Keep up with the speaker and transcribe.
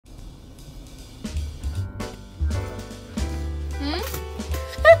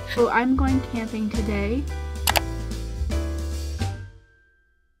So I'm going camping today.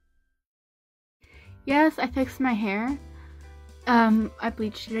 Yes, I fixed my hair. I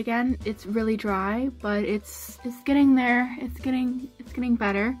bleached it again. It's really dry, but it's getting there. It's getting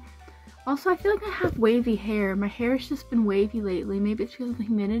better. Also, I feel like I have wavy hair. My hair has just been wavy lately. Maybe it's because of the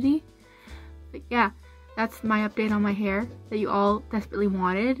humidity. But yeah, that's my update on my hair that you all desperately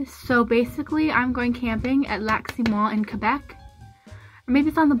wanted. So basically, I'm going camping at Lac Qui Mont in Quebec. Or maybe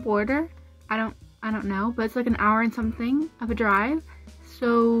it's on the border. I don't know, but it's like an hour and something of a drive.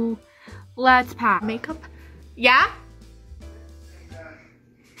 So let's pack. Makeup? Yeah?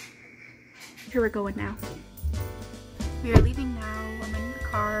 Here we're going now. We are leaving now. I'm in the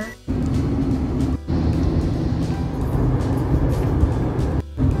car.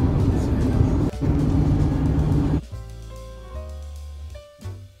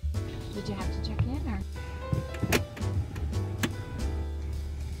 Did you have to check in or?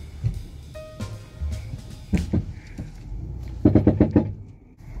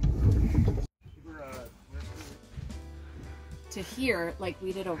 To here, like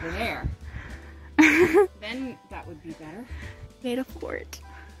we did over there. Then that would be better. Made a fort.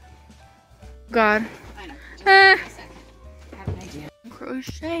 God. I know. Just a second. I have an idea.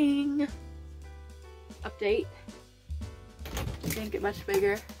 Crocheting. Update. Didn't get much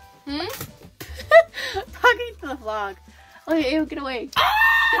bigger. Talking to the vlog. Oh, ew, get away.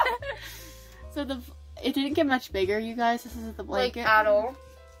 So it didn't get much bigger, you guys. This is the blanket. Like at all.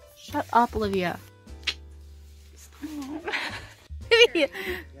 Shut up, Olivia. Yeah,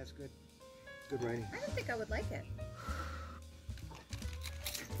 it's good. Good writing. I don't think I would like it.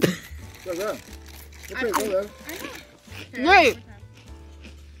 Go, go. Go, go. Right.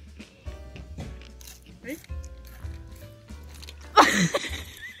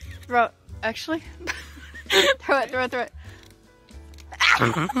 Throw it. Actually. Throw it.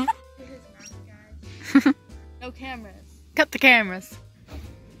 No cameras. Cut the cameras.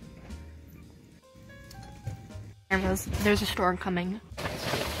 There's a storm coming.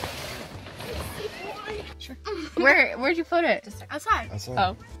 Sure. Where'd you put it? Just outside.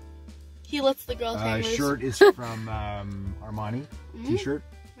 Oh. He lets the girls hang loose. Shirt is from Armani. T-shirt.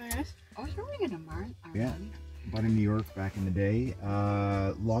 Nice. Oh, you're wearing an Armani. Yeah. Bought in New York back in the day.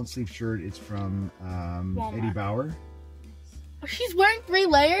 Long sleeve shirt is from Eddie Bauer. Oh, she's wearing 3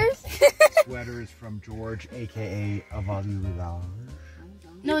 layers? Sweater is from George, aka Avalu Bauer.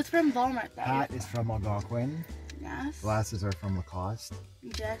 No, it's from Walmart though. Hat is from Algonquin. Yes. Glasses are from Lacoste.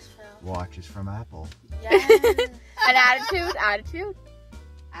 Yes, Phil. Watch is from Apple. Yes. An attitude.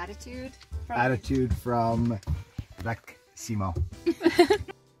 Attitude from Lac Qui Mont. Do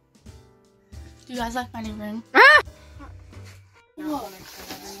you guys like my new ring? Whoa.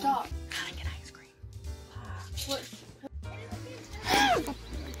 Stop. Can I get ice cream? What?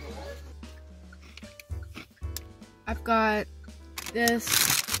 I've got this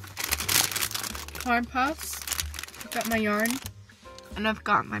corn puffs. I've got my yarn. And I've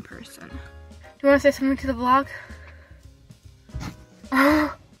got my person. Do you want to say something to the vlog?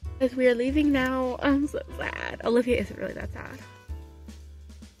 As we are leaving now, I'm so sad. Olivia isn't really that sad.